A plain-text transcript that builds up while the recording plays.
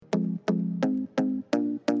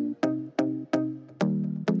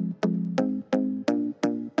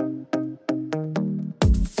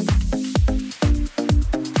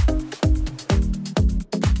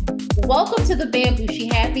the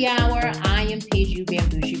Bambushi Happy Hour. I am Peju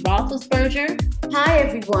Bambushi Roethlisberger. Hi,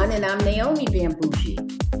 everyone, and I'm Naomi Bambushi.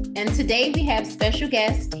 And today we have special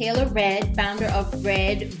guest Taylor Redd, founder of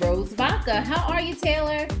Redd Rose Vodka. How are you,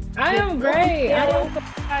 Taylor? I am great. I am so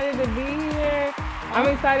excited to be here. I'm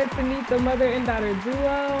excited to meet the mother and daughter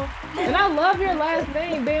duo. And I love your last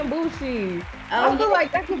name, Bambushi. I feel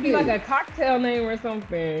like that could be like a cocktail name or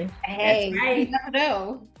something. Hey, right. you never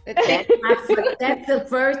know. That's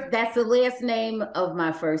the last name of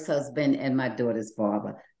my first husband and my daughter's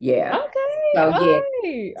father. Yeah. Okay. So, yeah.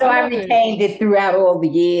 Right. So I retained it throughout all the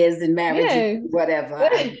years and marriages, whatever. I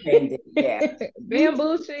retained it. Yeah.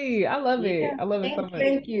 Bambushi. I love it. I love it so much.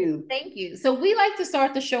 Thank you. Thank you. So we like to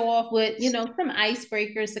start the show off with, some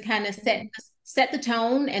icebreakers to kind of set the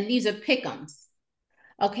tone, and these are pick'ems.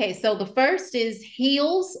 Okay, so the first is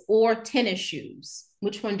heels or tennis shoes.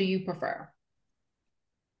 Which one do you prefer?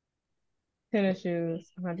 Tennis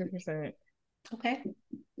shoes, 100%. Okay.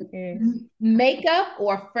 Yes. Makeup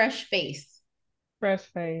or fresh face? Fresh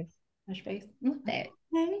face. Fresh face. Look at that.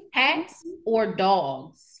 Okay. Cats or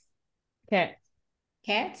dogs? Cat.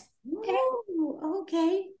 Cats. Okay. Ooh,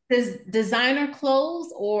 okay. Designer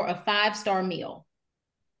clothes or a 5-star meal?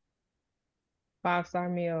 5-star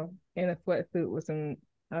meal in a sweatsuit with some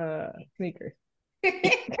sneakers.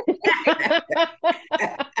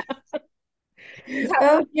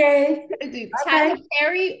 Okay. Tyler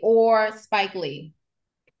Perry or Spike Lee?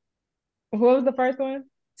 What was the first one?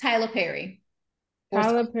 Tyler Perry.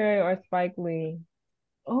 Tyler Perry or Spike Lee?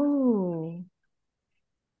 Oh,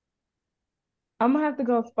 I'm gonna have to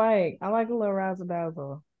go Spike. I like a little razzle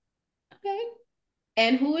dazzle. Okay.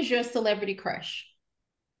 And who is your celebrity crush?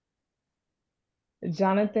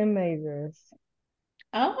 Jonathan Majors.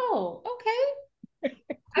 Oh, okay.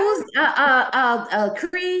 Who's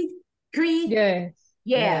Creed? Creed? Yes.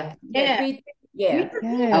 Yeah. Creed? Yeah. Yes.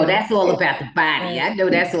 Oh, that's all about the body. I know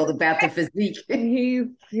that's all about the physique. He's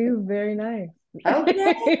very nice.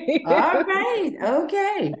 Okay. All right.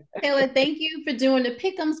 Okay. Taylor, thank you for doing the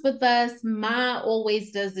pick'ems with us. Ma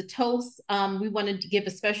always does the toast. We wanted to give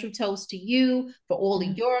a special toast to you for all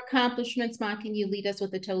of your accomplishments. Ma, can you lead us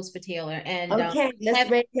with a toast for Taylor? And okay, let's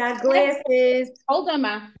raise our glasses. Hold on,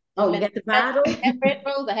 Ma. Oh, you got the bottle? I have Redd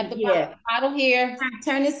Rose. I have the bottle here.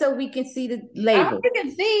 Turn it so we can see the label. You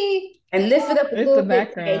can see. And lift it up a little bit.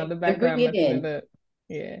 It's the background. Bring it in.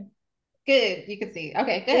 Yeah. Good. You can see.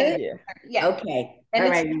 Okay, good. Yeah. Okay. And all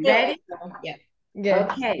right, you ready? Yeah.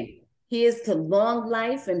 Okay. Here's to long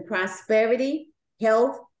life and prosperity,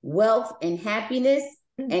 health, wealth, and happiness,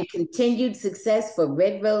 and continued success for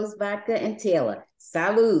Redd Rose Vodka and Taylor.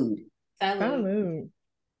 Salud. Salud.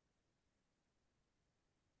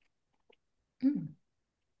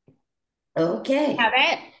 Okay. Now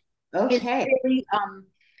that okay. Really,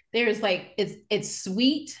 there's like it's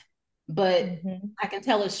sweet, but I can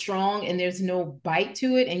tell it's strong and there's no bite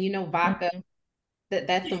to it. And vodka,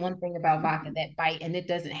 that's the one thing about vodka, that bite, and it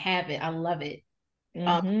doesn't have it. I love it.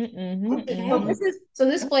 So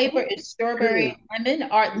this flavor is strawberry and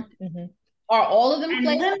lemon. Are all of them and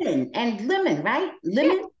flavors? Lemon, right?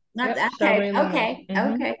 Lemon.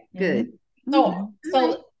 Okay. Good.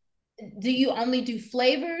 So do you only do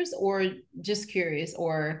flavors, or just curious,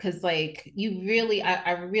 or because you really,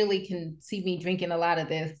 I really can see me drinking a lot of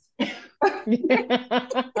this.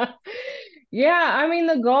 Yeah, I mean,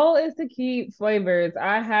 the goal is to keep flavors.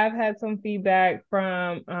 I have had some feedback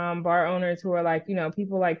from bar owners who are like,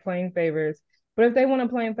 people like plain flavors. But if they want a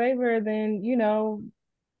plain flavor, then,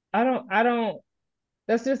 I don't,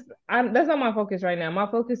 that's not my focus right now. My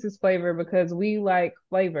focus is flavor because we like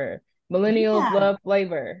flavor. Millennials love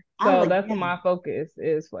flavor. So that's what my focus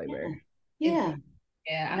is, flavor. Yeah.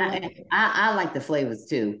 I like the flavors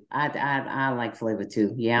too. I like flavor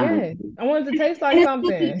too. Yeah. I want it to taste like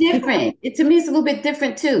something. It's different. To me, it's a little bit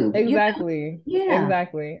different too. Exactly. Yeah.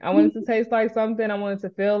 Exactly. I want it to taste like something. I want it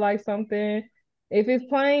to feel like something. If it's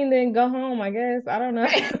plain, then go home, I guess. I don't know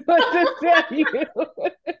what to tell you.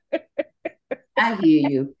 I hear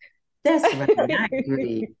you. That's right. I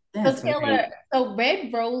agree. So Taylor, so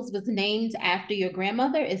Redd Rose was named after your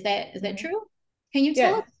grandmother. Is that true? Can you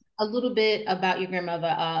tell us a little bit about your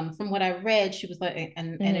grandmother? From what I read, she was like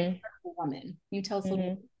an incredible woman. Can you tell us a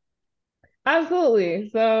little bit? Absolutely.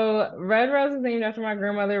 So Redd Rose is named after my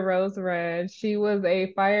grandmother, Rose Redd. She was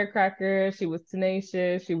a firecracker. She was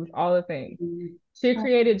tenacious. She was all the things. She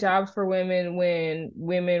created jobs for women when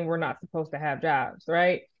women were not supposed to have jobs,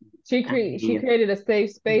 right? She created a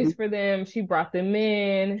safe space for them. She brought them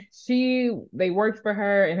in. They worked for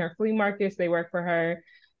her in her flea markets. They worked for her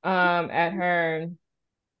at her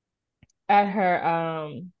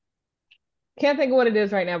can't think of what it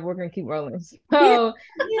is right now, but we're gonna keep rolling. So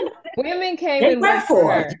Women came They and work worked for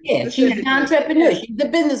for her. her Yeah, she's an specifically. entrepreneur. She's a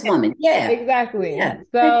businesswoman. Yeah. Exactly. Yeah.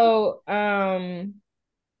 So,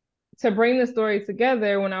 to bring the story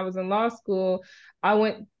together, when I was in law school,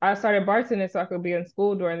 I started bartending so I could be in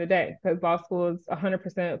school during the day because law school is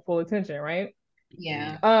 100% full attention, right?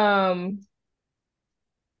 Yeah.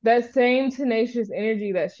 That same tenacious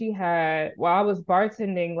energy that she had while I was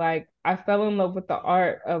bartending, like I fell in love with the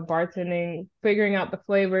art of bartending, figuring out the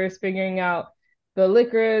flavors, figuring out the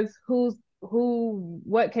liquors,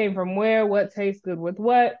 what came from where, what tastes good with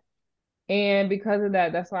what. And because of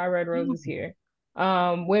that, that's why Redd Rose is here.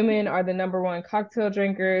 Women are the number one cocktail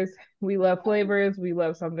drinkers. We love flavors. We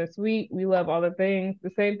love something sweet. We love all the things. The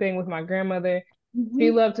same thing with my grandmother. She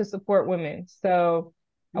loved to support women. So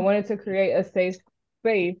I wanted to create a safe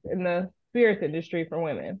space in the spirits industry for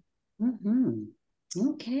women.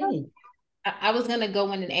 Okay. I was going to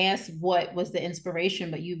go in and ask what was the inspiration,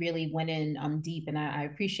 but you really went in deep, and I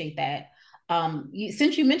appreciate that.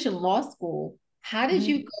 Since you mentioned law school, how did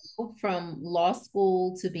you go from law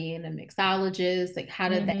school to being a mixologist? Like, how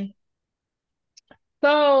did that?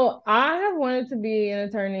 So I have wanted to be an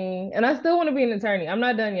attorney, and I still want to be an attorney. I'm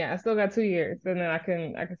not done yet. I still got 2 years, and then I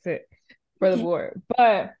can sit for the board.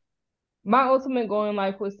 But my ultimate goal in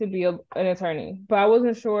life was to be an attorney, but I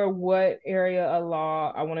wasn't sure what area of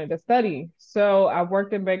law I wanted to study. So I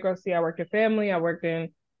worked in bankruptcy, I worked in family, I worked in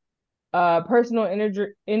personal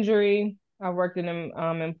injury, I worked in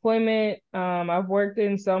employment. I've worked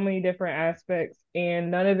in so many different aspects,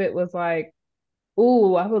 and none of it was like,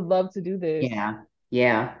 ooh, I would love to do this. Yeah.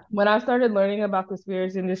 Yeah. When I started learning about the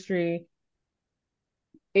spirits industry,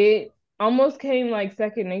 it almost came like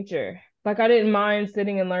second nature. Like I didn't mind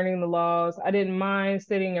sitting and learning the laws. I didn't mind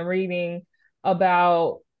sitting and reading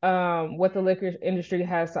about what the liquor industry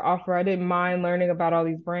has to offer. I didn't mind learning about all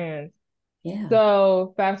these brands. Yeah.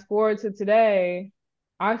 So fast forward to today,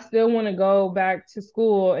 I still want to go back to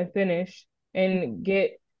school and finish and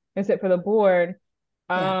get and sit for the board.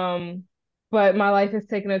 Yeah. But my life has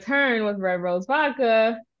taken a turn with Redd Rose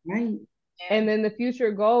Vodka. Right. And then the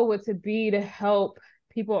future goal would to be to help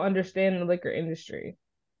people understand the liquor industry.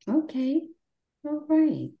 Okay. All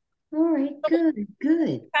right. All right. Good.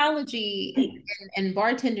 Good. Psychology and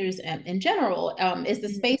bartenders in general is the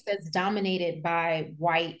space that's dominated by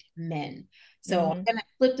white men. So I'm going to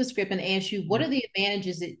flip the script and ask you, what are the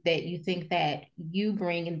advantages that you think that you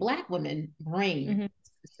bring and Black women bring to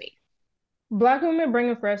the space? Black women bring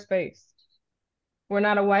a fresh face. We're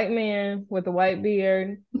not a white man with a white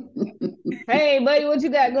beard. Hey, buddy, what you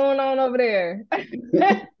got going on over there?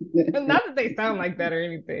 Not that they sound like that or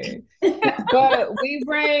anything, but we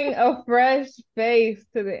bring a fresh face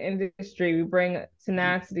to the industry. We bring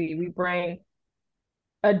tenacity. We bring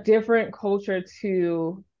a different culture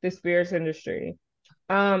to the spirits industry.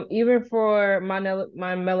 Even for my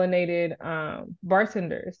melanated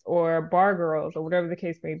bartenders or bar girls or whatever the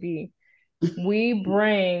case may be, we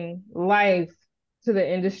bring life to the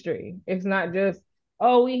industry. It's not just,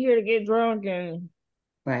 oh, we here to get drunk, and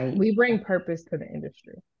right. We bring purpose to the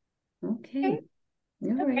industry. Okay.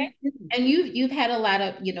 All okay. Right. And you've had a lot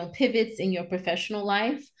of pivots in your professional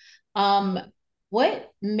life.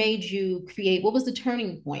 What made you create? What was the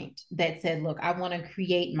turning point that said, "Look, I want to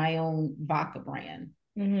create my own vodka brand"?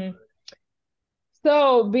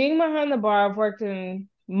 So, being behind the bar, I've worked in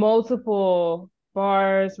multiple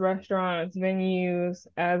bars, restaurants, venues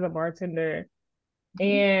as a bartender,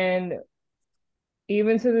 and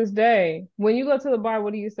even to this day, when you go to the bar,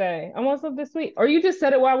 what do you say? I want something sweet, or you just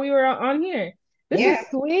said it while we were on here. This is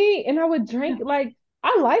sweet, and I would drink like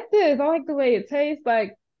I like this. I like the way it tastes.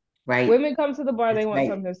 Like women come to the bar, they want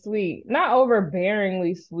something sweet, not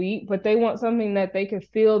overbearingly sweet, but they want something that they can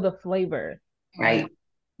feel the flavor. Right.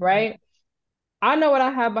 I know what I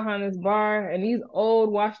have behind this bar, and these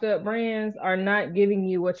old washed up brands are not giving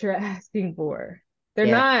you what you're asking for. They're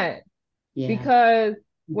not. Because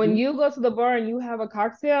when you go to the bar and you have a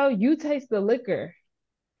cocktail, you taste the liquor.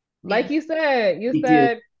 Like you said, you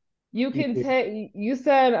said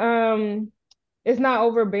it's not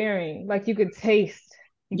overbearing. Like you could taste.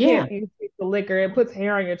 You taste the liquor. It puts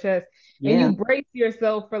hair on your chest. And you brace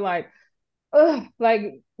yourself for like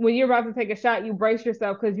when you're about to take a shot, you brace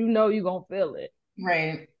yourself because you know you're gonna feel it.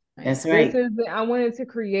 Right. That's right. I wanted to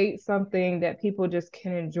create something that people just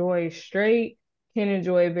can enjoy straight, can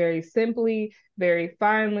enjoy very simply, very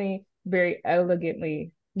finely, very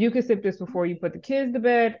elegantly. You can sip this before you put the kids to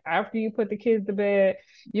bed, after you put the kids to bed.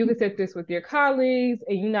 You can sip this with your colleagues,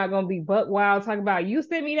 and you're not gonna be buck wild talking about you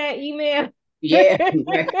sent me that email.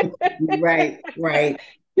 Right.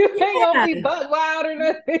 You ain't gonna be buck wild or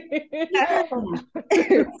nothing.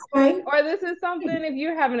 Or this is something, if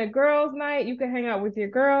you're having a girls' night, you can hang out with your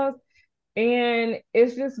girls. and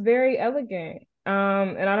it's just very elegant.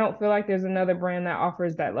 And I don't feel like there's another brand that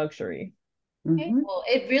offers that luxury. Okay, well,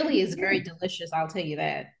 it really is very delicious, I'll tell you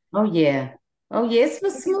that. Oh yeah. Oh yeah. It's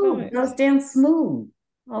Thank you so smooth. It much. goes down smooth.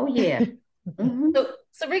 Oh yeah. Mm-hmm.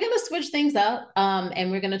 So we're going to switch things up,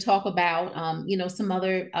 and we're going to talk about, some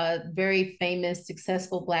other very famous,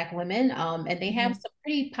 successful Black women, and they have some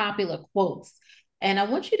pretty popular quotes. And I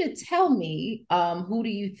want you to tell me, who do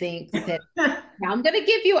you think said? Now I'm going to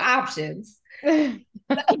give you options.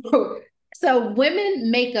 So women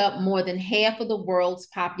make up more than half of the world's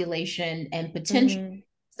population and potential. Mhm.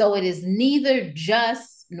 So it is neither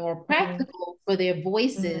just nor Mhm. practical for their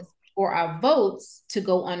voices Mhm. or our votes to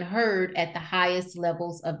go unheard at the highest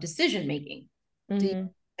levels of decision making. Do you think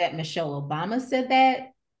Mhm. that Michelle Obama said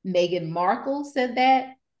that, Meghan Markle said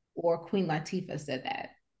that, or Queen Latifah said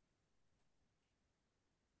that?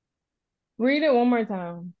 Read it one more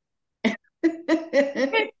time.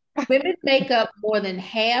 Women make up more than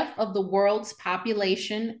half of the world's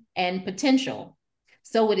population and potential.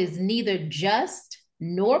 So it is neither just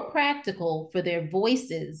nor practical for their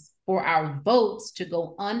voices or our votes to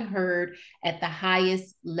go unheard at the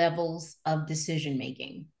highest levels of decision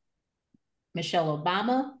making. Michelle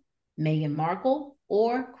Obama, Meghan Markle,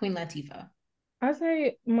 or Queen Latifah? I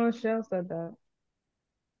say Michelle said that.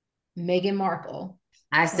 Meghan Markle.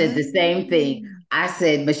 I said the same thing. I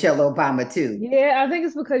said Michelle Obama too. Yeah, I think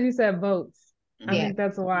it's because you said votes. I Yeah. think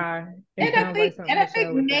that's why it And I sounds like think something and I think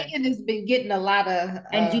Michelle would say. Meghan has been getting a lot of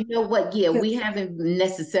And you know what? Yeah, we haven't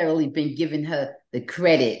necessarily been giving her the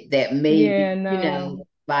credit that maybe, Yeah, no.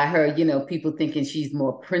 by her, people thinking she's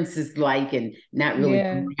more princess-like and not really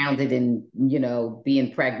Yeah, grounded in,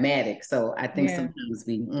 being pragmatic. So I think yeah. sometimes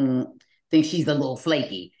we think she's a little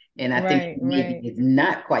flaky. And I think Right, maybe right. is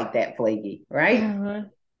not quite that flaky, right? Uh-huh.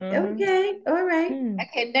 Uh-huh. Okay, all right. Hmm.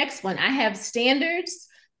 Okay, next one. I have standards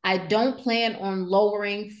I don't plan on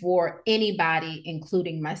lowering for anybody,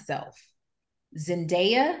 including myself.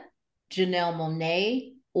 Zendaya, Janelle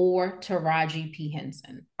Monáe, or Taraji P.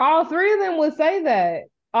 Henson. All three of them would say that.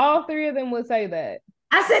 All three of them would say that.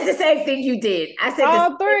 I said the same thing you did. I said the All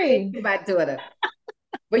same thing three. to my daughter.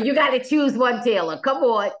 But you got to choose one, Taylor. Come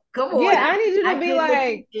on. Come on. Yeah, I need you to I be did what you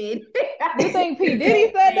like, did. you I think P. said the Diddy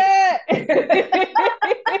same said thing. that?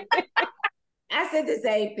 I said the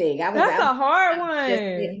same thing. That's a hard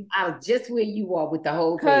one. I was just where you are with the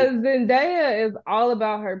whole thing. Because Zendaya is all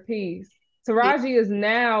about her piece. Taraji is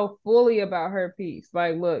now fully about her piece.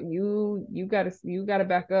 Like, look, you gotta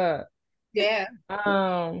back up. Yeah.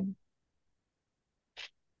 Um,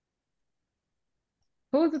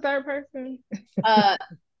 who's the third person? Uh,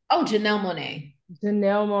 Janelle Monáe.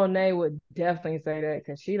 Janelle Monáe would definitely say that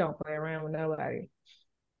because she don't play around with nobody.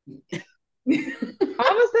 I'm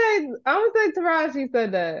gonna say Taraji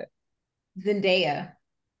said that. Zendaya.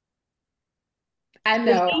 I The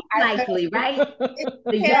know. least likely, right?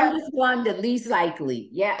 The Yeah. youngest one, the least likely.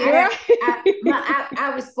 Yeah, Right.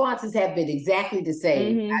 our responses have been exactly the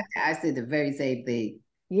same. Hmm. I said the very same thing.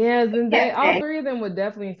 Yeah, Yeah, Zendaya. All three of them would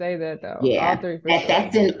definitely say that though. All yeah. three for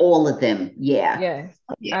That's sure. in all of them. Yeah. Yes,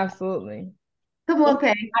 Yeah. absolutely. Come on,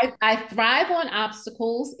 Okay. Patty. I thrive on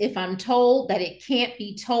obstacles. If I'm told that it can't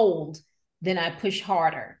be told, then I push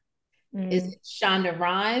harder. Is Mm. it Shonda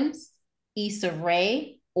Rhimes, Issa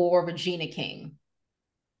Rae, or Regina King?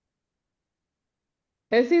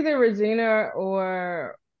 It's either Regina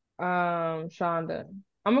or Shonda.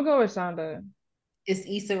 I'm gonna go with Shonda. It's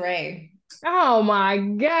Issa Rae. Oh my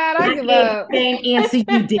God, I I give gave the up. same answer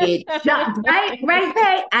you did. Right,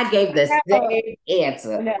 Patty? I gave the No, same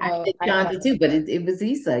answer. I no, said I know. Shonda too, but it was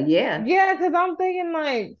Issa. Yeah. Yeah, because I'm thinking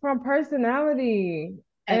like from personality,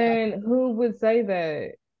 I know. and who would say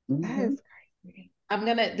that? That Hmm. is crazy.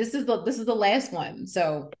 This is the last one.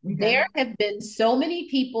 So Okay. there have been so many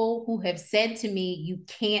people who have said to me, you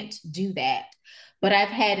can't do that. But I've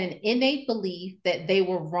had an innate belief that they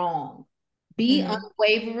were wrong. Be Mm-hmm.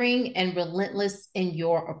 unwavering and relentless in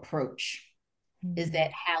your approach. Is Mm-hmm.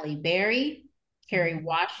 that Halle Berry, Kerry Mm-hmm.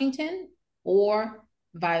 Washington, or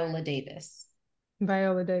Viola Davis?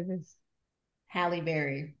 Viola Davis. Halle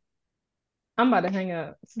Berry. I'm about to hang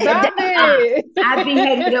up. Stop Uh, it. I'd be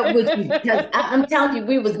hanging up with you because I'm telling you,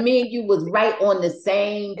 me and you was right on the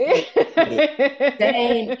same page.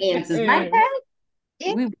 Same answers. Right, Patty?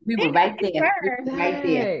 Yeah, We yeah, were right you there. We were. were right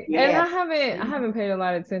there. Dang. And Yeah. I haven't paid a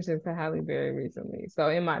lot of attention to Halle Berry recently. So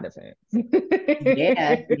in my defense.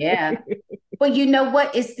 Yeah, yeah. But you know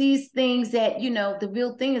what? It's these things that, the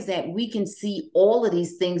real thing is that we can see all of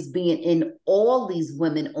these things being in all these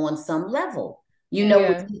women on some level, which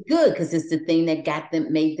Yeah. is good because it's the thing that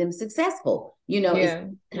made them successful. It's Yeah.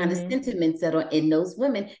 kind of Hmm. sentiments that are in those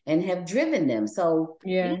women and have driven them. So,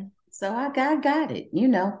 yeah, Yeah. So I got it, you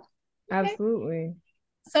know. Okay. Absolutely.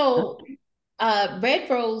 So Red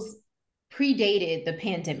Rose predated the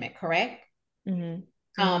pandemic, correct? Mm-hmm.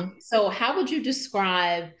 Mm-hmm. So how would you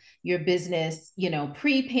describe your business, you know,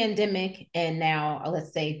 pre-pandemic and now,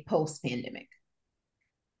 let's say post-pandemic?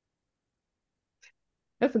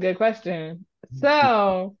 That's a good question.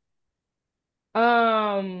 So,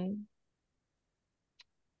 um,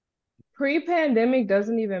 pre-pandemic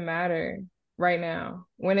doesn't even matter right now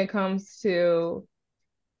when it comes to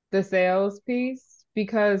the sales piece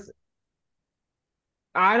because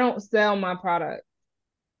I don't sell my product.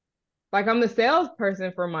 Like I'm the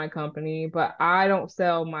salesperson for my company, but I don't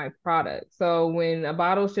sell my product. So when a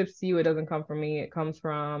bottle ships to you, it doesn't come from me, it comes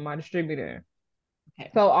from my distributor.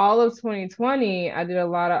 Okay. So all of 2020, I did a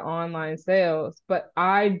lot of online sales, but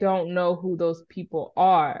I don't know who those people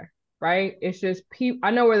are, right? It's just people.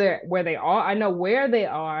 I know where they are. I know where they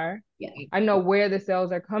are. Yeah. I know where the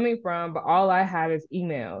sales are coming from, but all I have is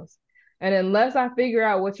emails. And unless I figure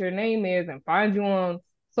out what your name is and find you on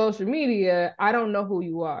social media, I don't know who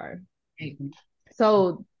you are. Okay.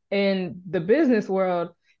 So in the business world,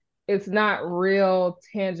 it's not real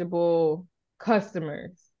tangible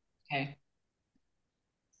customers. Okay.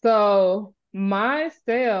 So my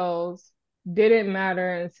sales didn't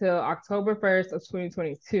matter until October 1st of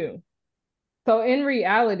 2022. So in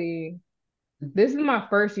reality, this is my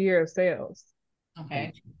first year of sales.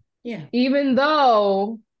 Okay. Yeah. Even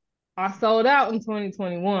though I sold out in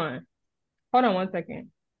 2021. Hold on one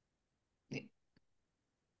second.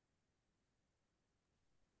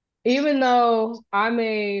 Even though I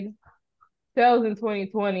made sales in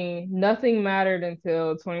 2020, nothing mattered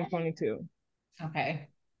until 2022. Okay.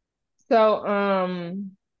 So,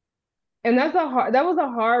 and that was a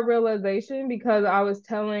hard realization because I was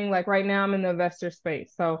telling like right now I'm in the investor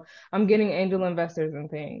space. So I'm getting angel investors and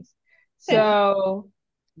things. So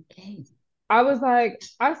Okay. I was like,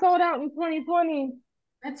 I sold out in 2020.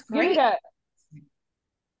 That's Give me great. that.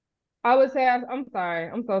 I would say I'm sorry.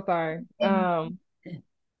 I'm so sorry.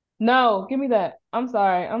 No, give me that. I'm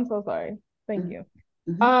sorry. I'm so sorry. Thank you.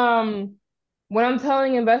 Mm-hmm. Um, when I'm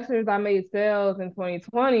telling investors I made sales in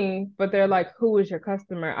 2020, but they're like, who is your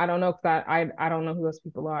customer? I don't know because I don't know who those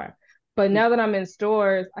people are. But now that I'm in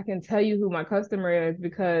stores, I can tell you who my customer is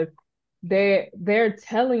because they're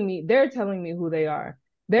telling me who they are.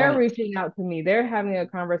 They're Right. reaching out to me. They're having a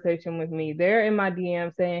conversation with me. They're in my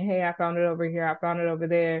DM saying, "Hey, I found it over here. I found it over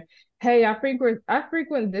there. Hey, I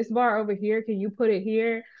frequent this bar over here. Can you put it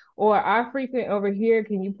here? Or I frequent over here.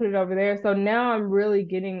 Can you put it over there?" So now I'm really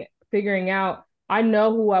figuring out. I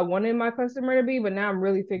know who I wanted my customer to be, but now I'm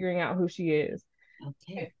really figuring out who she is.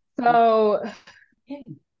 Okay. So Okay.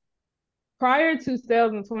 prior to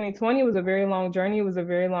sales in 2020, it was a very long journey. It was a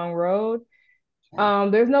very long road. Yeah.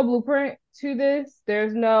 There's no blueprint to this.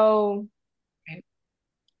 There's no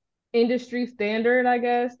industry standard, I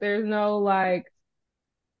guess. There's no like,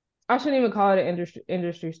 I shouldn't even call it an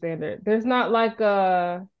industry standard. There's not like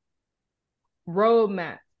a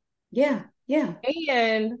roadmap. Yeah. Yeah.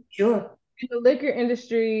 And Sure. in the liquor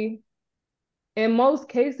industry, in most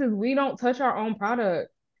cases, we don't touch our own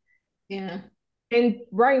product. Yeah. And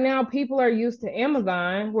right now, people are used to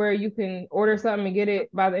Amazon, where you can order something and get it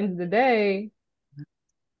by the end of the day.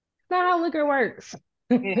 It's not how liquor works.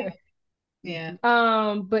 Yeah. Yeah.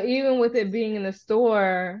 But even with it being in the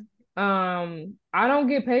store, I don't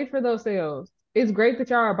get paid for those sales. It's great that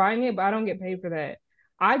y'all are buying it, but I don't get paid for that.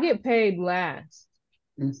 I get paid last.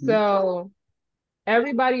 Mm-hmm. So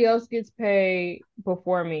everybody else gets paid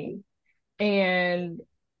before me. And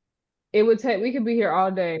we could be here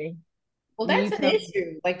all day. Well, Me that's an telling,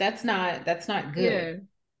 issue. Like that's not good.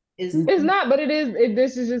 yeah, Is it's not, but it is.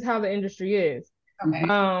 This is just how the industry is. okay.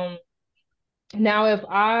 Um, Now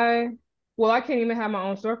well, I can't even have my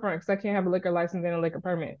own storefront because I can't have a liquor license and a liquor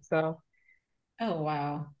permit. So Oh,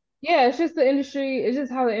 wow. yeah, it's just the industry. It's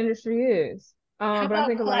just how the industry is. How But I about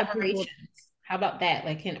think a lot of people. collaborations? How about that?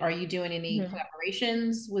 Like, are you doing any Mhm.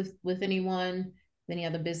 collaborations with anyone, any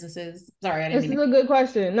other businesses? Sorry, I didn't This mean is to. a good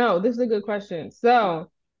question. No, this is a good question. So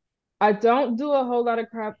I don't do a whole lot of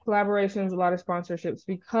collaborations, a lot of sponsorships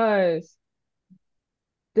because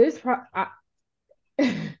this.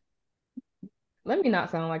 Let me not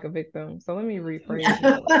sound like a victim. So let me rephrase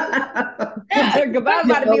that. Yeah, Because I was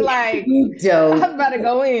about to be No, like, you I was don't. about to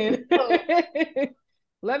go in.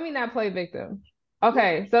 Let me not play victim.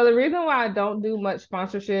 Okay, so the reason why I don't do much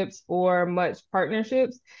sponsorships or much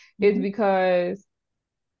partnerships is Mhm. because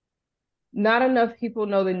not enough people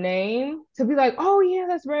know the name to be like, oh yeah,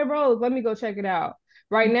 that's Red Rose. Let me go check it out.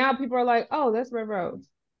 Right now, people are like, oh, that's Red Rose.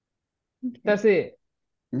 Okay. That's it.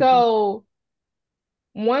 Mm-hmm. So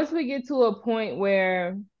once we get to a point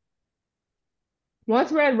where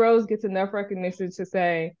once Redd Rose gets enough recognition to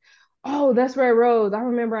say, oh, that's Redd Rose. I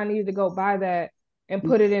remember I needed to go buy that and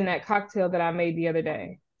put it in that cocktail that I made the other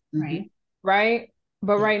day. Right. Right.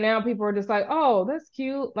 But Yeah. right now people are just like, oh, that's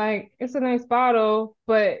cute. Like, it's a nice bottle,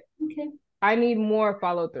 but Okay. I need more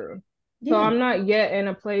follow through. So Yeah. I'm not yet in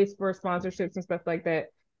a place for sponsorships and stuff like that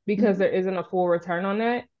because there isn't a full return on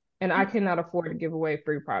that. And I cannot afford to give away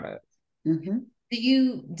free products. Mm-hmm. Do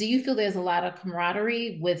you feel there's a lot of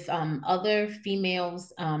camaraderie with other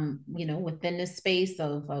females within this space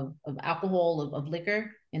of alcohol, of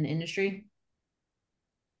liquor in the industry?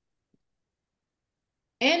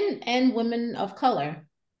 And women of color,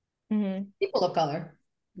 people of color.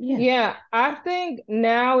 Yeah. Yeah, I think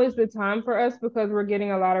now is the time for us because we're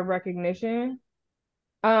getting a lot of recognition.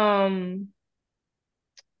 I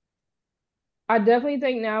definitely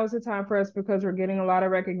think now is the time for us because we're getting a lot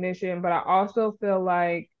of recognition, but I also feel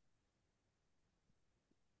like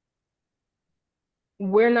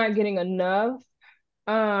we're not getting enough.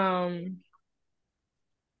 I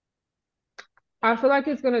feel like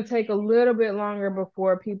it's going to take a little bit longer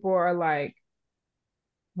before people are like,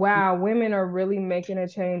 wow, women are really making a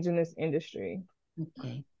change in this industry.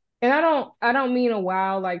 Okay. And I don't mean a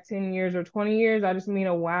while like 10 years or 20 years. I just mean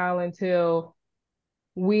a while until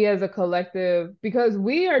we as a collective, because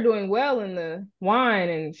we are doing well in the wine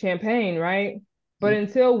and champagne, right? But Okay.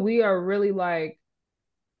 until we are really like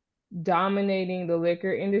dominating the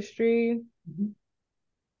liquor industry,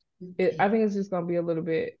 Okay. I think it's just gonna be a little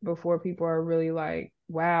bit before people are really like,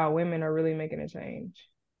 wow, women are really making a change.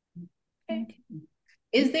 Okay.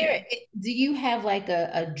 Do you have like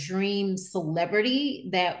a dream celebrity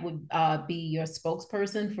that would be your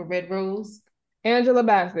spokesperson for Redd Rose? Angela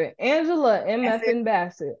Bassett, Angela That's it. MFN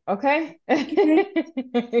Bassett, okay? Okay.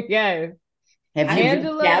 Yes, Have you reached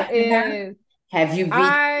Angela out to her? is. Have you reached out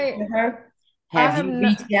I to her? I Have have you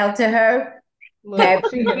not. reached out to her? Have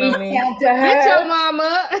Look, she you getting on reached me. out to Get your her?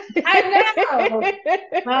 mama. I know.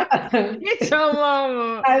 Get your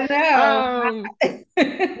mama. I know.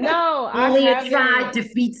 No, I Only a try haven't.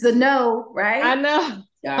 defeats a no, I right? know.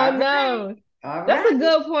 I All right. know. All That's a right.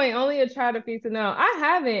 good point. Only a try to feast a no. I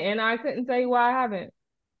haven't, and I couldn't tell you why I haven't.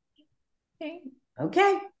 Okay.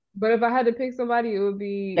 Okay. But if I had to pick somebody, it would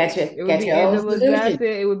be Got your own Angela solution. Bassett.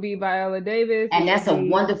 It would be Viola Davis. It And would that's a be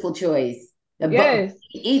wonderful choice. But yes,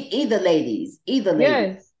 either ladies, either lady.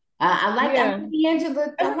 yes, I yeah, like Angela.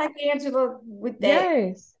 I like Angela with that.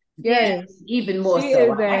 yes, Yeah, yes. even more She so. is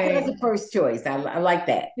I like her as a a first choice. I like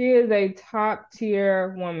that. She is a top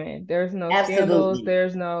tier woman. There's no scandals. Absolutely.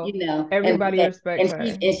 There's no, You know, everybody respects her.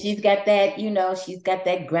 she's got that, she's got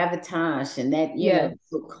that gravitas and that, Yes.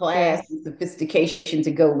 class Yes. and sophistication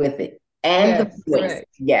to go with it. And the Yes. voice. Correct.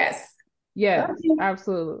 Yes. Yes. Okay.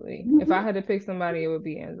 Absolutely. If I Mhm. had to pick somebody, it would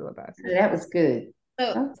be Angela Bassett. That was good. So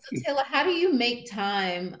Okay. Taylor, how do you make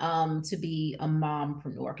time to be a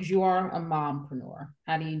mompreneur? Because you are a mompreneur.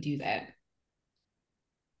 How do you do that?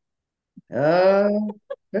 Oh,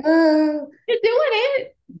 oh. You're doing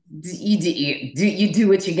it. You do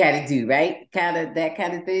what you got to do, right? Kind of that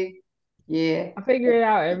kind of thing. Yeah. I figure it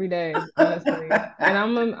out every day, honestly. And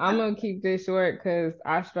I'm gonna keep this short because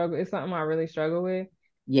I struggle. It's something I really struggle with.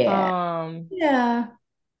 Yeah. Um, Yeah.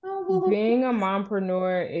 Oh, well, of being a course.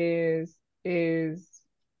 mompreneur is is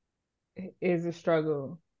a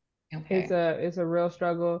struggle. Okay. It's a real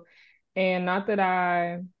struggle. And not that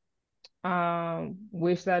I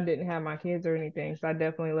wish that I didn't have my kids or anything. So I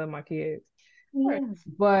definitely love my kids. Yeah.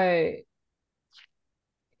 But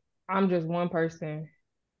I'm just one person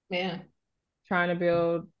Yeah. trying to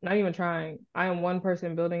build, not even trying. I am one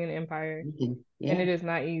person building an empire. And Yeah. it is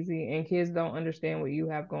not easy. And kids don't understand what you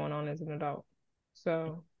have going on as an adult.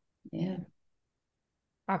 So Yeah.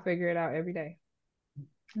 I figure it out every day.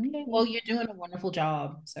 Okay. Well, you're doing a wonderful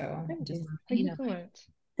job. So Thank just you. Thank you you know. so much.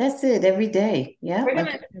 That's it every day. Yeah. We're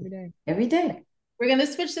gonna Every day. Every day. we're gonna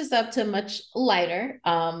switch this up to much lighter.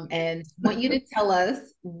 And want you to tell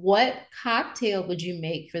us what cocktail would you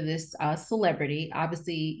make for this celebrity,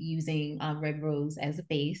 obviously using Red Rose as a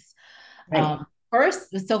base. Right.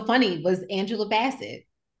 First, what's so funny was Angela Bassett.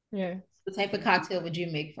 Yeah. What type of cocktail would you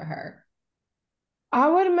make for her? I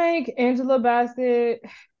would make Angela Bassett.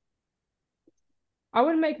 I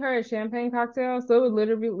would make her a champagne cocktail. So it would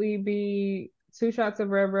literally be 2 shots of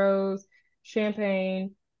Red Rose,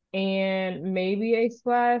 champagne, and maybe a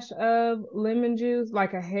splash of lemon juice,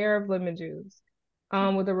 like a hair of lemon juice,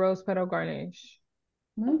 with a rose petal garnish.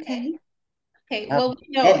 Okay. Okay. Okay. Uh, Well,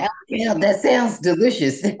 you know, that sounds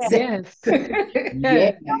delicious. Yes. Yeah,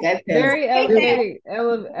 Yes. that sounds Very good. elevated,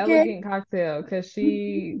 Okay. elegant cocktail because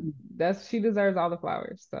she deserves all the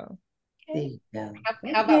flowers. So There you go.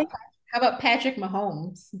 how Okay. about Patrick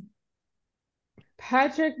Mahomes?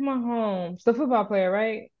 Patrick Mahomes, the football player,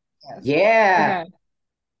 right? Yes. Yeah. Okay.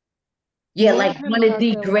 Yeah, What like kind one of of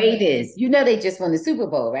the cocktail would I make? greatest. You know, they just won the Super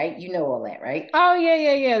Bowl, right? You know all that, right? Oh yeah,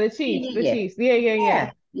 yeah, yeah. The Chiefs. Yeah, The yeah, Chiefs. Yeah, yeah, yeah.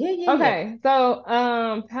 yeah, yeah, yeah, yeah, yeah. Okay.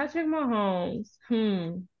 So Patrick Mahomes.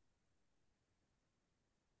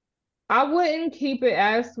 I wouldn't keep it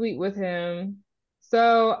as sweet with him.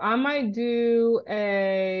 So I might do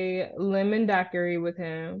a lemon daiquiri with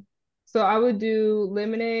him. So I would do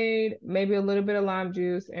lemonade, maybe a little bit of lime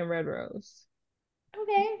juice, and red rose.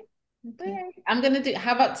 Okay. All Okay. right. I'm gonna do.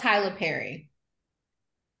 How about Tyler Perry?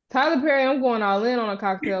 Tyler Perry, I'm going all in on a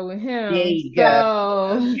cocktail with There him. you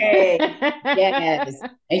go. So Okay. Yes.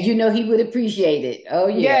 And you know he would appreciate it. Oh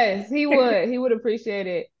yeah. yes, he would. He would appreciate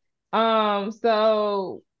it.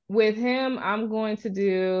 So with him, I'm going to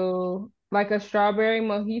do like a strawberry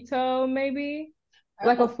mojito, maybe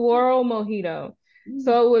like a Oh, floral mojito. Mm.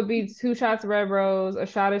 So it would be 2 shots of Red Rose, a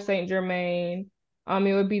shot of Saint Germain.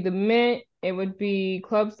 It would be the mint, it would be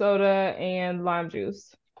club soda and lime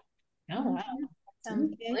juice. oh wow. That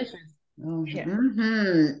sounds Okay. delicious. Oh, Yeah.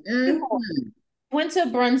 Winter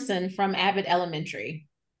Brunson from Abbott Elementary.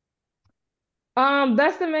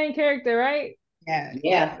 That's the main character, right? Yeah. Yeah.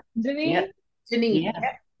 Yeah. Yeah. Janine? Janine. Yeah.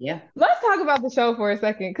 Yeah. Let's talk about the show for a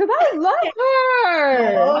second, because I love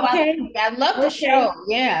her. Oh, Okay. I love the Okay. show.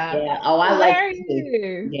 Yeah. Yeah. Oh, I like it too.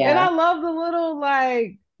 Hilarious. And Yeah. I love the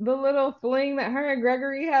little fling that her and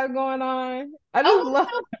Gregory have going on. I just Oh, love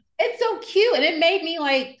it's so cute. And it made me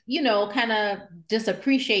like, kind of just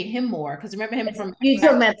appreciate him more. Because remember him from You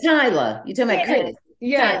talking about Tyler? You talking about Yeah. Chris?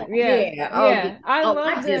 yeah, Tyler? yeah, Yeah. Oh yeah. yeah. I Oh, I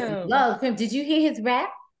love just them. love him. Did you hear his rap?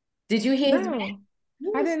 Did you hear his rap?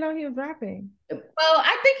 No, I didn't know he was rapping. Well,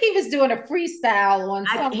 I think he was doing a freestyle on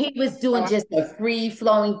something. He was doing just a free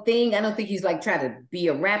flowing thing. I don't think he's like trying to be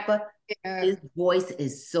a rapper. Yeah. His voice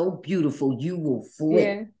is so beautiful, you will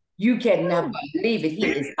flip. Yeah. You cannot Hmm. believe it. He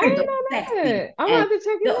is I so didn't know sexy. that. I'm gonna And have to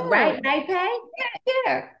check so, it right, out. right, Pay?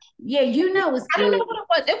 Yeah. Yeah, you know it's I don't know good. what it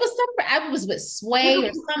was. It was some. I was with Sway or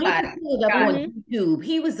You somebody. can pull it up God. on YouTube.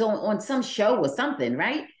 He was on some show or something,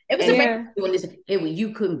 right? It was And a he Yeah. was doing this.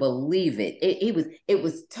 You couldn't believe it. It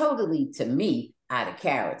was totally to me out of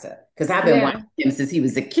character because I've been Yeah. watching him since he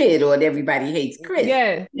was a kid on Everybody Hates Chris.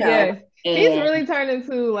 Yes. You know, Yes. He's and really turned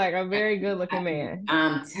into like a very good looking man.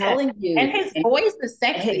 I'm telling you, and his voice is his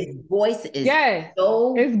sexy. voice is Yes.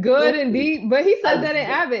 so It's good and good. deep. But he said I'm that in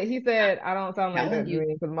Abbott. He said, I don't sound like telling that, you.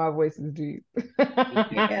 Janine, because my voice is deep.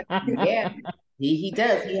 Yeah, yeah. He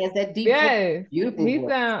does. He has that deep voice, Yes. beautiful He voice.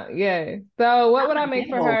 sound yeah. So what I would I like make that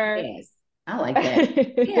for whole her? cast. I like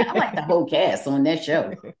that. Yeah, I like the whole cast on that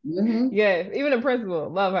show. Hmm. Yes, even the principal,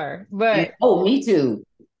 love her. But Oh, me too.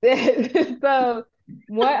 so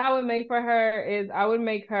what I would make for her is I would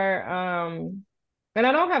make her and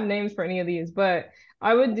I don't have names for any of these, but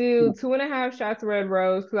I would do 2.5 shots of Red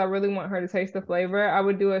Rose because I really want her to taste the flavor. I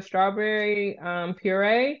would do a strawberry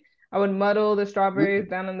puree. I would muddle the strawberries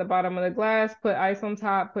down in the bottom of the glass, put ice on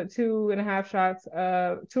top, put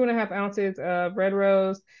 2.5 ounces of Red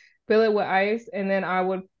Rose, fill it with ice, and then I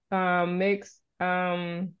would mix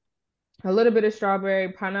a little bit of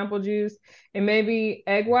strawberry, pineapple juice, and maybe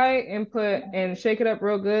egg white and shake it up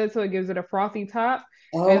real good so it gives it a frothy top.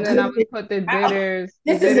 Oh, And then I goodness. would put the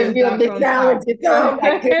This is a real bitters on top. mixologist. Oh,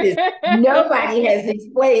 my goodness. Nobody has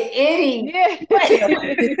explained any Yeah.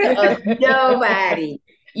 to us. Nobody.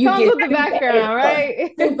 You Comes get with the super A background, plus.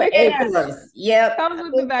 right? Super A plus. Yep. Comes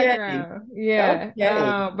with the Okay. background. Yeah.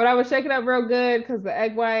 Okay. But I would shake it up real good because the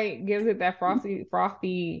egg white gives it that frothy,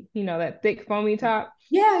 that thick foamy top.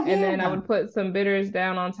 Yeah, And then I yeah. would put some bitters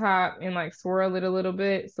down on top and like swirl it a little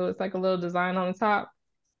bit. So it's like a little design on the top.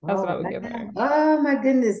 That's what I Oh, would give her. wow. Oh my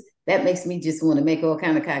goodness. That makes me just want to make all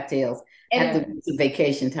kind of cocktails. After And it's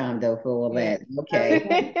vacation time though for all Yeah. that.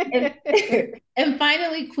 Okay. and, and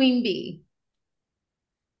finally, Queen Bee.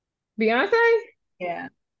 Beyonce? Yeah.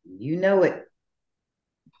 You know it.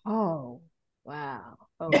 Oh, wow.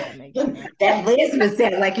 Oh, that makes sense. That list would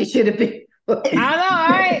sound like it should have been. I know,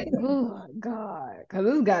 right? Oh God, because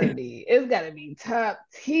it's gotta be top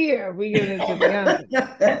tier. We giving it to Beyonce.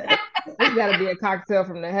 It's gotta be a cocktail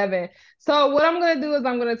from the heaven. So what I'm gonna do is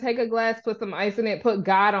I'm gonna take a glass, put some ice in it, put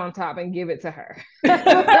God on top, and give it to her.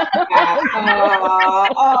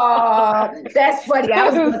 Oh, that's funny. I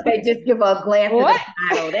was gonna say just give her a glass What? of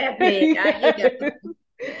the bottle. That big. I'm gonna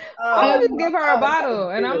Oh, just give her a oh, bottle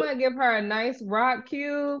and I'm good. gonna give her a nice rock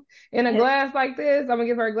cube in a glass like this. I'm gonna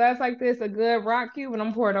give her a glass like this, a good rock cube, and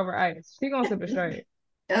I'm pouring over ice. She gonna sip it straight.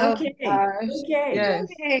 Oh Okay. gosh. Okay. Yes.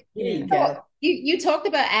 Okay. There you Yeah. So go. you talked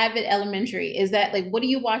about Avid Elementary. Is that like what are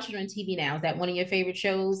you watching on TV now? Is that one of your favorite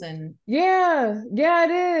shows? And Yeah, yeah,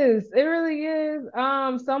 it is. It really is.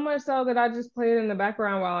 So much so that I just play it in the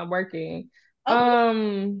background while I'm working.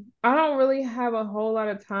 okay. I don't really have a whole lot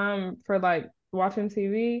of time for like watching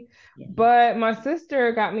TV, Yeah. but my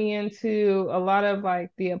sister got me into a lot of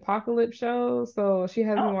like the apocalypse shows. So she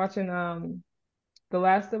has me Oh, watching The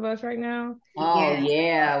Last of Us right now. Oh yeah.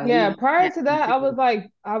 yeah, Yeah, we prior have to to that, I was do. like,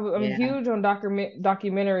 I'm Yeah. huge on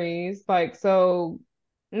documentaries. Like, so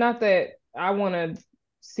not that I want to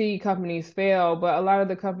see companies fail, but a lot of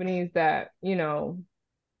the companies that,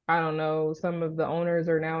 I don't know, some of the owners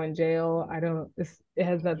are now in jail. It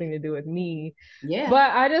has nothing to do with me, Yeah.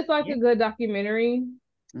 but I just like Yeah. a good documentary.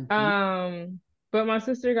 Hmm. Um, but my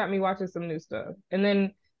sister got me watching some new stuff. And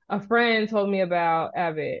then a friend told me about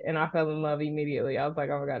Abbott and I fell in love immediately. I was like,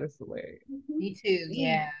 oh my God, it's hilarious. Me too. Yeah.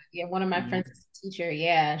 Yeah. Yeah. One of my Yeah. friends is a teacher.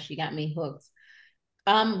 Yeah, she got me hooked.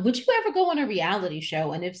 Would you ever go on a reality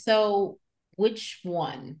show? And if so, which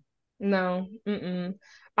one? No, mm-mm.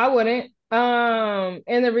 I wouldn't.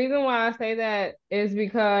 And the reason why I say that is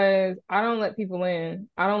because I don't let people in.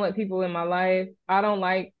 I don't let people in my life. I don't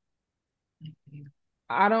like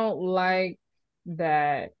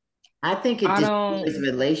that. I think it I destroys don't,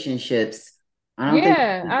 relationships. I don't think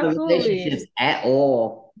yeah, it's destroys relationships absolutely. at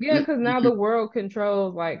all. Yeah, because now Mm-mm. the world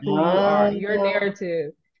controls like who you are, your No.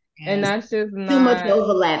 narrative. And Yes. that's just Too much not,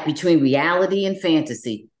 overlap between reality and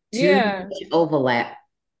fantasy. Too yeah, much overlap.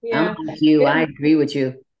 I'm yeah. like you. I And agree with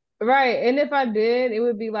you. right. And if I did, it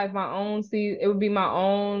would be like my own it would be my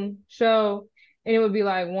own show. And it would be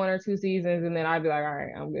like one or two seasons, and then I'd be like, all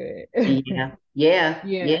right, I'm good. Yeah. Yeah.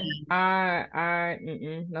 Yeah. Yeah.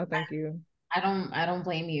 No, thank you. I don't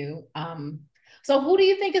blame you. So who do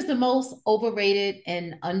you think is the most overrated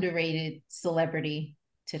and underrated celebrity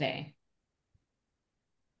today?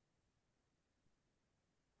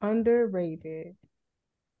 Underrated.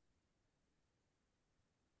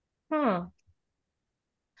 Huh.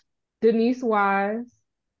 Denise Wise.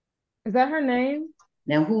 Is that her name?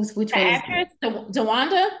 Now, which The one is that? actress,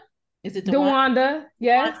 DeWanda? Is it DeWanda? DeWanda.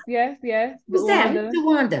 Yes, yes, yes. Who's that? Who's DeWanda. the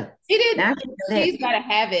Wanda? She did. Now, She's got to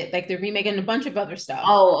have it. Like they're remaking a bunch of other stuff.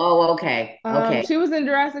 oh, okay. Okay. She was in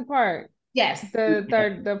Jurassic Park. Yes. The Okay.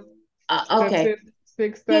 third, the Okay. fifth,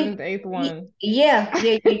 sixth, Yeah, seventh, eighth one. yeah.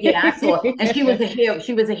 I saw it. And she was a hero.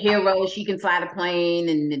 She was a hero. She can fly the plane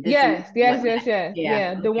and this and Yes, yes, what. yes, yes. Yeah.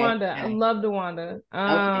 Yeah, Okay. DeWanda. I Okay. love DeWanda.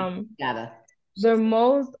 Okay. Got The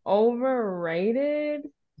most overrated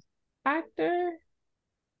actor,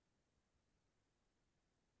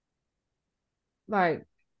 like,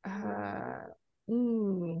 uh,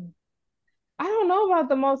 mm, I don't know about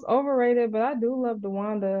the most overrated, but I do love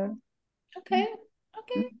DeWanda. Okay.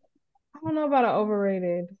 Okay. I don't know about an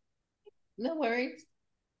overrated. No worries.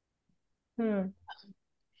 Hmm.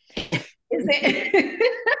 Is it?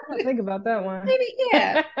 I gotta think about that one. Maybe,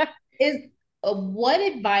 yeah. Is what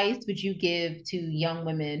advice would you give to young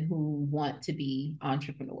women who want to be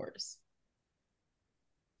entrepreneurs?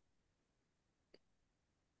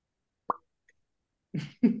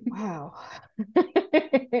 Wow.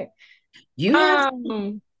 You have.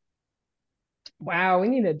 Um, wow, we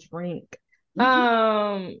need a drink. Mhm.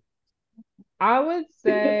 Um, I would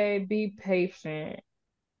say be patient.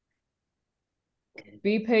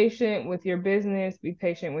 Be patient with your business, be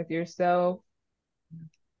patient with yourself,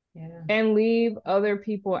 Yeah. and leave other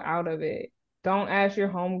people out of it. Don't ask your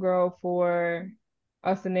homegirl for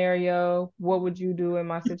a scenario. What would you do in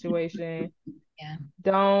my situation? Yeah.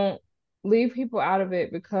 Don't leave people out of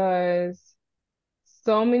it because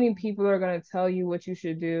so many people are going to tell you what you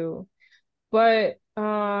should do. But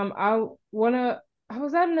I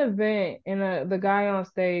was at an event and the guy on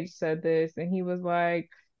stage said this and he was like,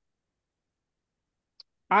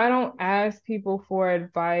 I don't ask people for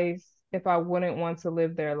advice if I wouldn't want to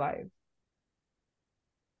live their life.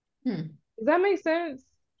 Hmm. Does that make sense?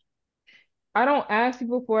 I don't ask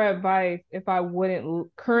people for advice if I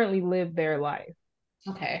wouldn't currently live their life.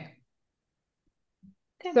 Okay.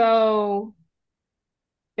 Okay. So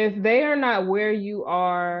if they are not where you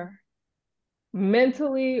are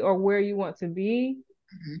mentally or where you want to be,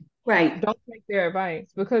 Mhm. Right. don't take their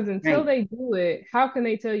advice because until Right. they do it, how can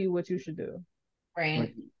they tell you what you should do? Right.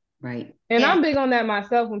 Right. Right. And Yeah. I'm big on that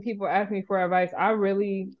myself when people ask me for advice. I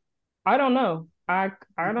don't know. I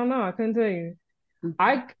don't know. I couldn't tell you. Mhm.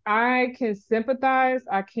 I can sympathize,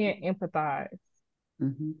 I can't empathize.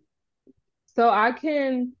 Mhm. So I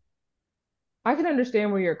can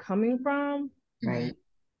understand where you're coming from, Mhm. Right.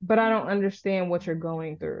 but I don't understand what you're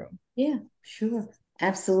going through. Yeah. Sure.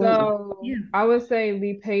 Absolutely. So Yeah. I would say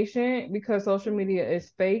be patient because social media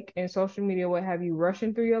is fake and social media will have you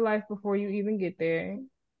rushing through your life before you even get there.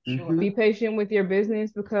 Sure. Be Mm-hmm. patient with your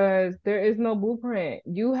business because there is no blueprint.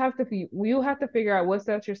 You have to figure out what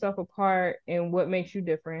sets yourself apart and what makes you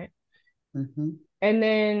different. Mm-hmm. And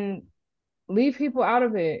then leave people out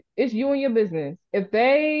of it. It's you and your business. If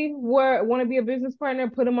they were want to be a business partner,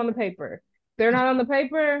 put them on the paper. If they're not on the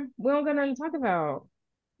paper, we don't got nothing to talk about.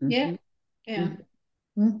 Yeah. Mm-hmm. Yeah.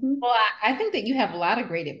 Mm-hmm. Well, I think that you have a lot of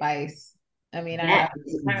great advice. I mean, That I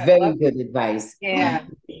is kind of very love good advice. yeah.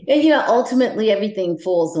 And ultimately everything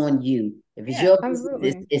falls on you. If it's Yeah. your business,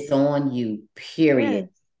 Absolutely. it's on you, period. Yes,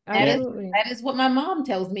 That is absolutely. that is what my mom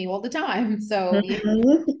tells me all the time. So yeah.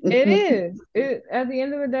 It Mhm. is. It at the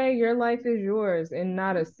end of the day, your life is yours and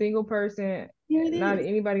not a single person, Here it not is.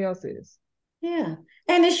 anybody else's. Yeah.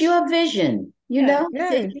 And it's your vision, Yeah.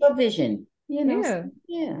 it's Yes. your vision, so, Yeah.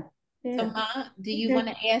 yeah. So Yeah. Ma, do you Okay. want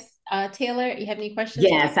to ask Taylor? You have any questions for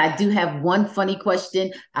Yes, I do have one funny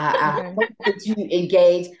question. I Okay. hope that you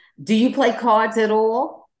engage. Do you play cards at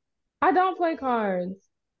all? I don't play cards.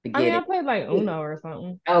 I mean, Forget I it. played like Uno or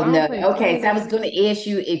something. Oh I don't no. play Okay, so I was spades. going to ask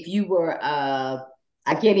you if you were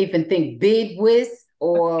I can't even think bid whist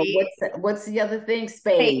or me? what's the other thing? Hey,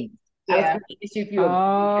 Spades. I was yeah. going to ask you if you were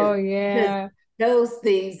Oh because yeah. those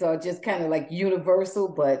things are just kind of like universal,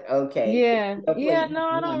 but okay. Yeah. I'll Yeah, play no,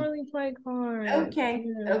 I don't one. really play cards. Okay,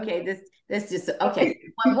 Yeah. okay. That's just Okay. okay.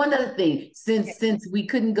 One other thing, since we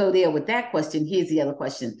couldn't go there with that question, here's the other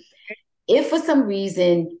question. If for some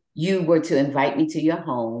reason you were to invite me to your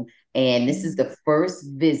home and this is Mhm. the first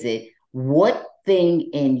visit, what thing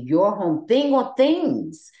in your home, thing or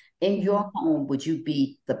things in your Mhm. home would you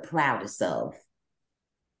be the proudest of?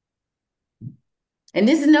 And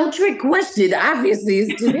this is no trick question. Obviously,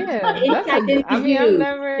 it's just Yeah, that's insight a, into I mean, I've you.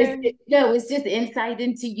 never, No, it's just insight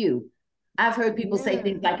into you. I've heard people say yeah.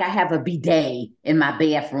 things like, I have a bidet in my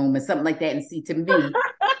bathroom or something like that. And see, to me,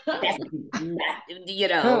 that's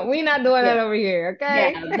not, We not doing yeah, that over here,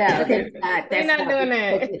 yeah, okay? no, We that's not not doing the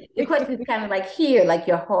that. question. The question is kind of like here, like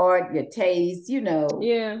your heart, your taste,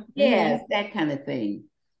 Yeah. yes, that kind of thing.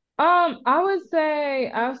 I would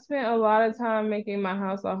say I've spent a lot of time making my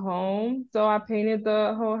house a home. So I painted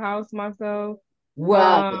the whole house myself.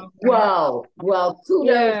 Well, Um, well, kudos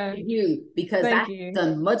yeah, to you because thank I've you.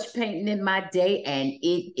 done much painting in my day and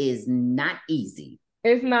it is not easy.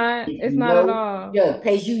 It's It's not at no all. joke.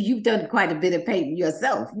 Paige, you've done quite a bit of painting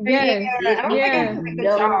yourself. Yeah, Yes, I It don't think I is yeah. did a good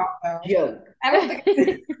no job though. joke. I don't think I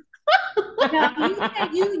did.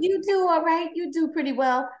 No, you do all right. You do pretty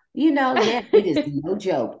well. Yeah, it is no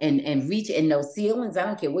joke. And reach in those ceilings. I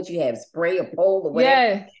don't care what you have, spray or pole or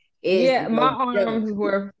whatever. Yes. It is Yeah, my no joke. arms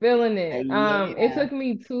were feeling it. It Yeah. took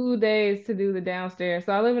me 2 days to do the downstairs.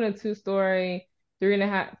 So I live in a two-story,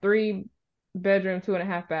 three bedroom,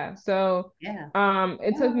 2.5 bath. So Yeah.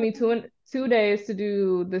 it took me 2 days to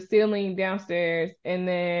do the ceiling downstairs and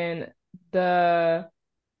then the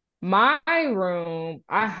my room,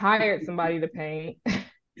 I hired somebody to paint.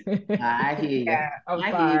 I hear you. I'm I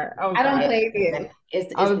hear tired. you. I'm I don't tired. play this. I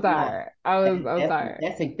It's was a lot. tired. I was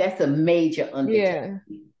tired. That's a major undertaking.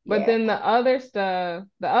 Yeah. But Yeah. then the other stuff,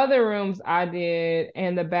 the other rooms I did,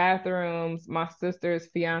 and the bathrooms my sister's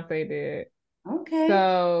fiance did. Okay.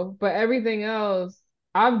 So, but everything else,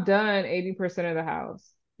 I've done 80% of the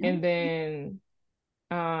house. And Okay.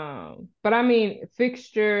 then, but I mean,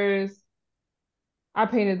 fixtures, I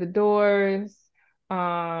painted the doors,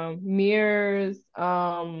 mirrors,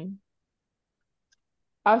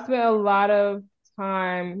 I've spent a lot of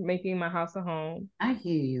time making my house a home. I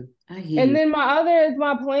hear you. I hear And you. then my other is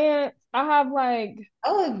my plants. I have like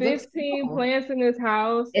Oh, it looks 15 beautiful. plants in this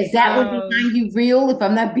house. Is that one behind you real? If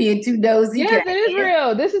I'm not being too nosy, can Yes, it is I ask?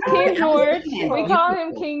 real. This is Oh, King it's I was George. looking at We beautiful. call him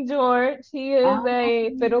beautiful. King George. He is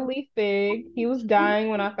a fiddle Oh, leaf fig. He was dying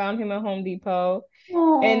when I found him at Home Depot.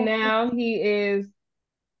 And oh, now he is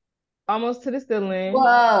almost to the ceiling.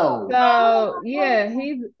 whoa. So yeah,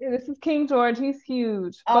 this is King George. He's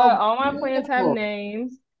huge. But Oh, all my plants have beautiful.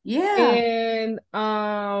 names. Yeah, And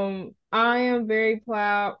I am very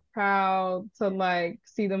proud to like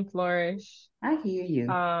see them flourish. I hear you.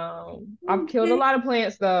 I've killed a Okay. lot of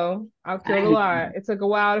plants though. I've I killed a hear lot. you. It took a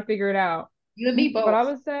while to figure it out. You and me But I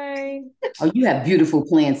both. would say Oh, you have beautiful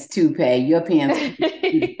plants too, Pay. Your plants.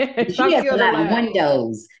 yes, She I've has a killed a lot of lot.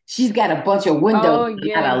 windows. She's got a bunch of windows, Oh a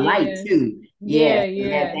yeah, lot of light yeah. too. Yeah, Yeah, so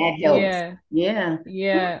yeah, that helps. yeah, Yeah.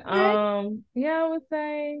 yeah. Okay. Yeah, I would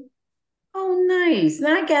say Oh, nice.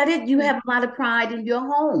 Now I got it. You yeah. have a lot of pride in your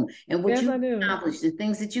home and what Yes, you've I do. accomplished, the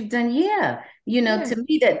things that you've done. Yeah. Yeah,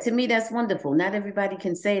 To me, that's wonderful. Not everybody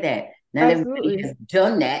can say that. Not everybody absolutely. has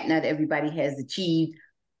done that. Not everybody has achieved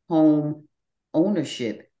home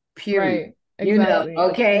ownership, period. Right. Exactly.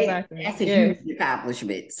 Okay? Exactly. That's a Yes. huge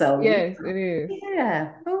accomplishment. So, Yes, it is.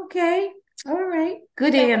 yeah. Okay. All right.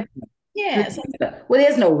 Good So, answer. yeah. Good answer. Well,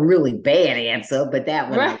 there's no really bad answer, but that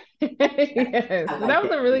one Right. Yes. I But like that was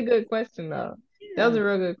that. a really good question, though. That was Yeah. a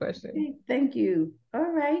real good question. Okay, thank you. All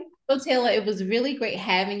right. So Taylor, it was really great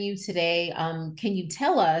having you today. Can you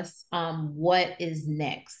tell us what is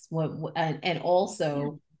next? And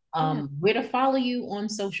also Yeah. where to follow you on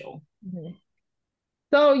social? Mhm.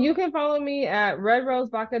 So you can follow me at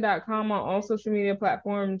reddrosevodka.com on all social media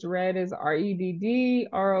platforms. Red is REDD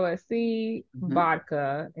ROSC Mhm.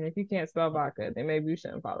 vodka. And if you can't spell vodka, then maybe you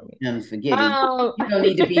shouldn't follow me. Forget it. You don't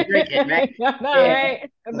need to be drinking, right? I know, Yeah.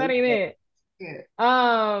 right? That ain't Okay. it. Good.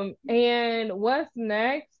 And what's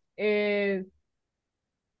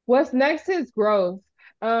next is growth,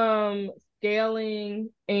 scaling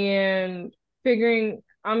and figuring.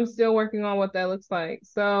 I'm still working on what that looks like.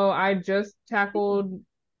 So I just tackled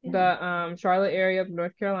Yeah. the Charlotte area of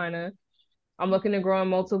North Carolina. I'm looking to grow in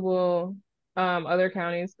multiple other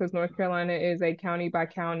counties because North Carolina is a county by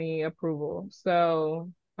county approval.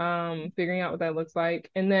 So figuring out what that looks like.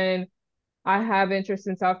 And then I have interest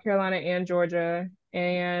in South Carolina and Georgia,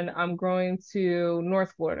 and I'm growing to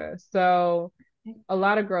North Florida. So a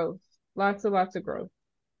lot of growth, lots of growth.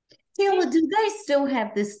 Taylor, do they still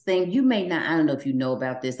have this thing? You may not, I don't know if you know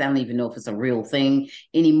about this. I don't even know if it's a real thing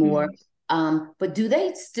anymore. Mhm. But do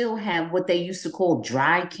they still have what they used to call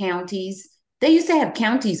dry counties? They used to have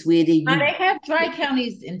counties where They have dry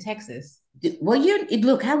counties in Texas. well,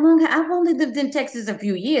 look, I've only lived in Texas a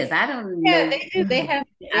few years. I don't Yeah, know. they do. They have.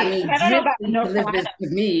 I mean, I don't know drip about North delivers Carolina. to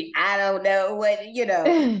me. I don't know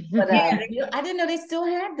but Yeah, I didn't know they still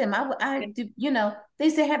had them. They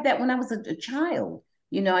used to have that when I was a child.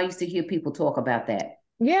 I used to hear people talk about that.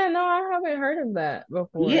 Yeah, no, I haven't heard of that Yeah,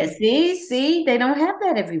 before. see, they don't have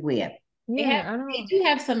that everywhere. they have. Yeah, I They don't. do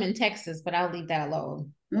have some in Texas, but I'll leave that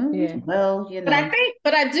alone. Yeah. Well,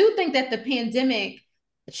 But I do think that the pandemic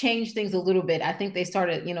changed things a little bit. I think they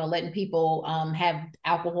started, letting people have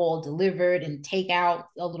alcohol delivered and take out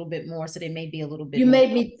a little bit more, so they may be a little bit you more.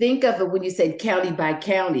 made me think of it when you said county by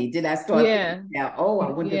county. Did I start thinking Yeah. now, oh,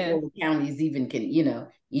 I wonder if Yeah. all the counties even can,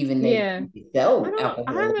 even they Yeah. sell I alcohol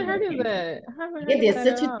haven't in heard all of counties. that. I haven't Yeah, heard of there's that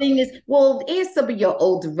at such a all. thing as, well, ask some of your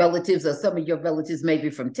older relatives or some of your relatives maybe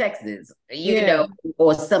from Texas, Yeah.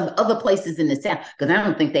 or some other places in the South, because I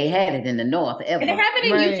don't think they had it in the North And they ever. have it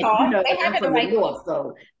in Right. Utah. They And have I'm it from the like, North,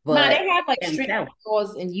 so, they but have like down strict South.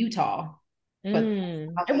 laws in Utah. But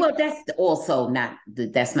Mm. Well, that's also not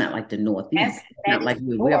that's not like the that's Northeast. It's that not is like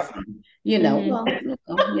where we're North. from. Mm-hmm. Well,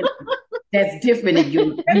 that's different in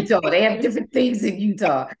Utah. They have different things in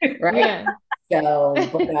Utah, right? Yeah. So,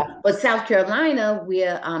 but South Carolina,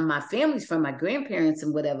 where my family's from, my grandparents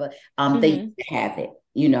and whatever, they Mm-hmm. used to have it.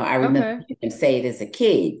 I remember Okay. them say it as a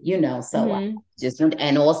kid. So I Mm-hmm. just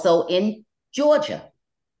and also in Georgia.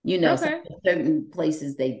 Some Okay. certain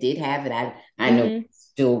places they did have it. I know Mm-hmm. it's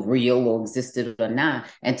still real or existed or not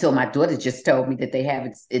until my daughter just told me that they have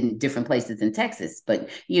it in different places in Texas. But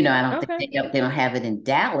I don't think Okay. they don't have it in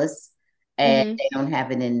Dallas, and Mm-hmm. they don't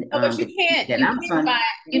have it in No, but the city that you I'm can't from. buy,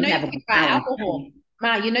 They don't you have it can't in buy Allen alcohol.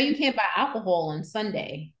 County. Ma, you can't buy alcohol on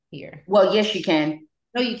Sunday here. Well, yes, you can.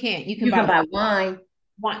 No, you can't. You can You can buy buy wine.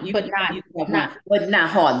 wine, You but can, you can buy wine, not but not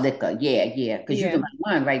hard liquor. Yeah, because you can Yeah.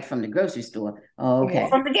 buy wine right from the grocery store. Oh, Yeah. okay.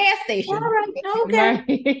 from the gas All station. right. Okay. Right.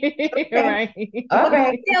 Okay. Right. All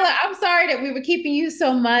right. Taylor, I'm sorry that we were keeping you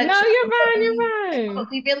so much. No, you're fine. You're fine.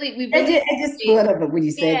 We I really just thought of it when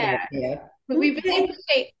you said yeah. that. Yeah. But we really Okay.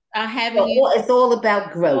 appreciate having So you. it's all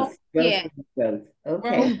about growth. Growth, Yeah, growth.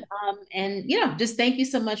 Okay. growth. And just thank you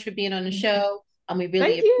so much for being on the show. We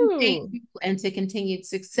really Thank appreciate you. you and to continued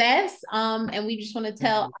success. And we just want to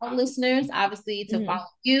tell our listeners, obviously, to Mhm. follow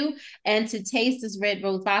you and to taste this Red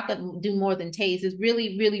Rose Vodka. Do more than taste. It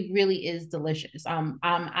really, really, really is delicious.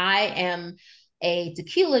 I am a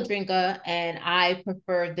tequila drinker, and I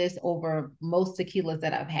prefer this over most tequilas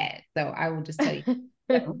that I've had. So I will just tell you.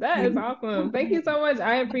 That is awesome. Thank you so much.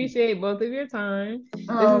 I appreciate both of your time. This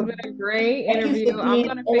has been Um, a great thank you interview. for I'm being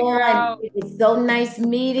gonna figure on. out, It was so nice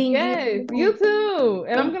meeting yes, you you. too.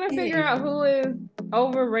 And I'm gonna figure Okay. out who is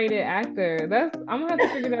overrated actor. I'm gonna have to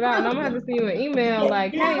figure that out. And I'm gonna have to send you an email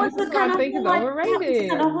like, That hey, this was is a who I kind of think is hard. That was kind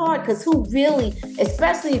overrated. of hard because who really,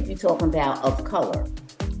 especially if you're talking about of color,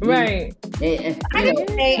 you know, Right.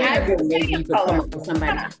 Maybe you could come up with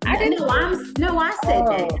somebody. I said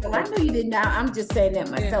that. So I know you didn't. I'm just saying that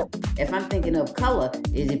myself. Yeah. If I'm thinking of color,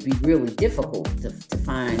 it'd be really difficult to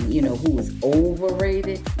find, who is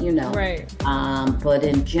overrated, Right. But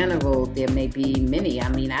in general, there may be many. I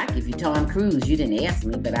mean, I give you Tom Cruise. You didn't ask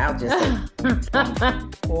me, but I'll just say,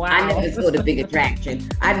 wow. I never saw The Big Attraction.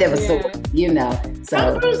 I never saw, so.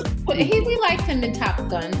 Tom Cruise, we liked him in Top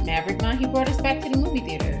Gun, Maverick. He brought us back to the movie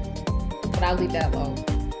theater. But I'll leave that alone.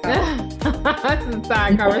 That's a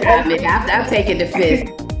side conversation. I'll take it to fifth.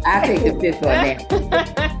 I'll take the fifth on that.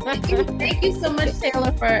 Thank you so much,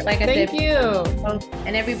 Taylor, for Thank you.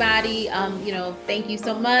 And everybody, thank you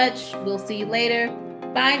so much. We'll see you later.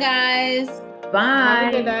 Bye, guys. Bye.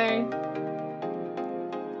 Have a good day.